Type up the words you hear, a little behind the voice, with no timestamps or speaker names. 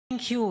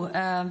Thank you,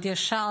 dear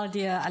Charles,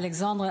 dear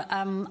Alexandre.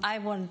 I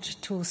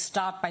want to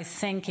start by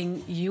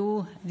thanking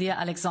you, dear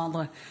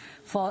Alexandre,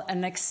 for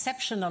an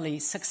exceptionally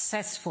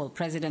successful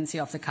presidency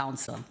of the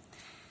Council.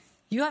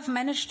 You have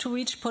managed to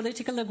reach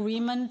political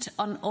agreement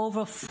on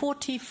over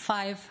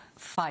 45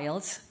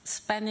 files,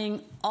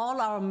 spanning all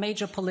our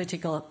major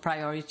political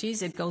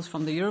priorities. It goes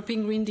from the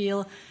European Green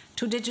Deal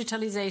to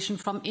digitalization,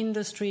 from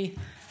industry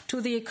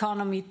to the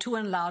economy to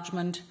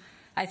enlargement.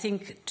 I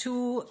think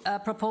two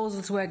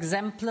proposals were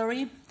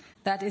exemplary.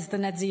 That is the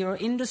Net Zero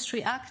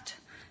Industry Act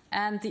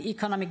and the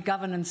Economic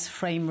Governance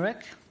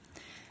Framework.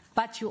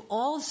 But you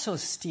also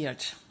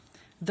steered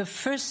the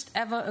first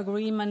ever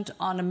agreement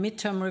on a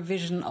midterm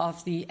revision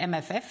of the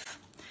MFF.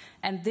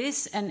 And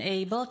this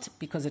enabled,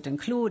 because it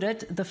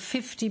included, the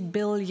 50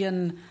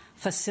 billion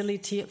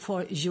facility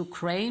for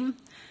Ukraine.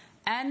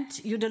 And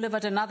you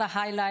delivered another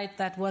highlight,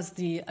 that was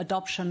the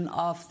adoption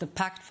of the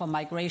Pact for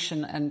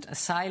Migration and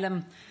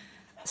Asylum.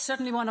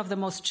 Certainly one of the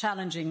most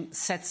challenging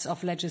sets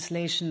of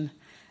legislation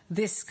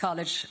this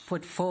college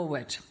put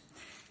forward.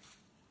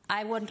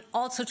 I want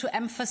also to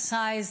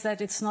emphasize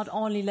that it's not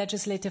only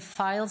legislative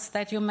files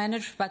that you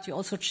managed, but you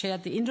also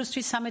chaired the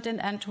Industry Summit in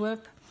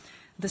Antwerp,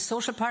 the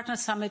Social Partner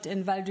Summit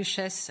in Val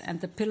d'Uchesse,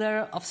 and the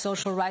Pillar of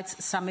Social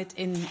Rights Summit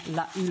in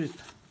La Hulpe.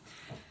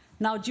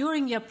 Now,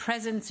 during your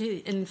presidency,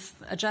 in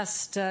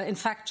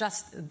fact,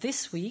 just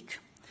this week,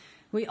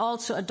 we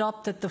also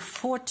adopted the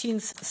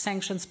 14th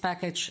sanctions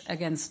package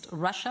against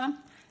Russia.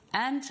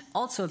 And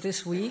also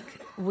this week,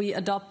 we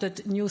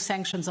adopted new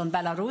sanctions on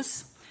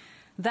Belarus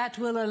that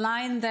will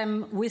align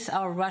them with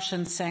our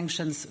Russian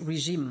sanctions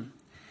regime.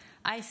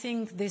 I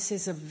think this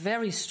is a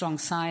very strong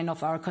sign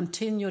of our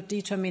continued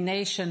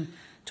determination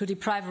to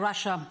deprive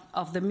Russia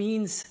of the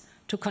means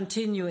to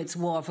continue its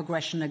war of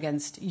aggression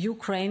against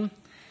Ukraine.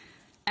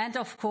 And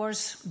of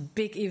course,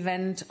 big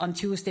event on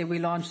Tuesday, we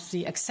launched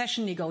the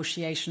accession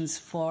negotiations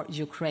for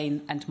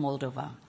Ukraine and Moldova.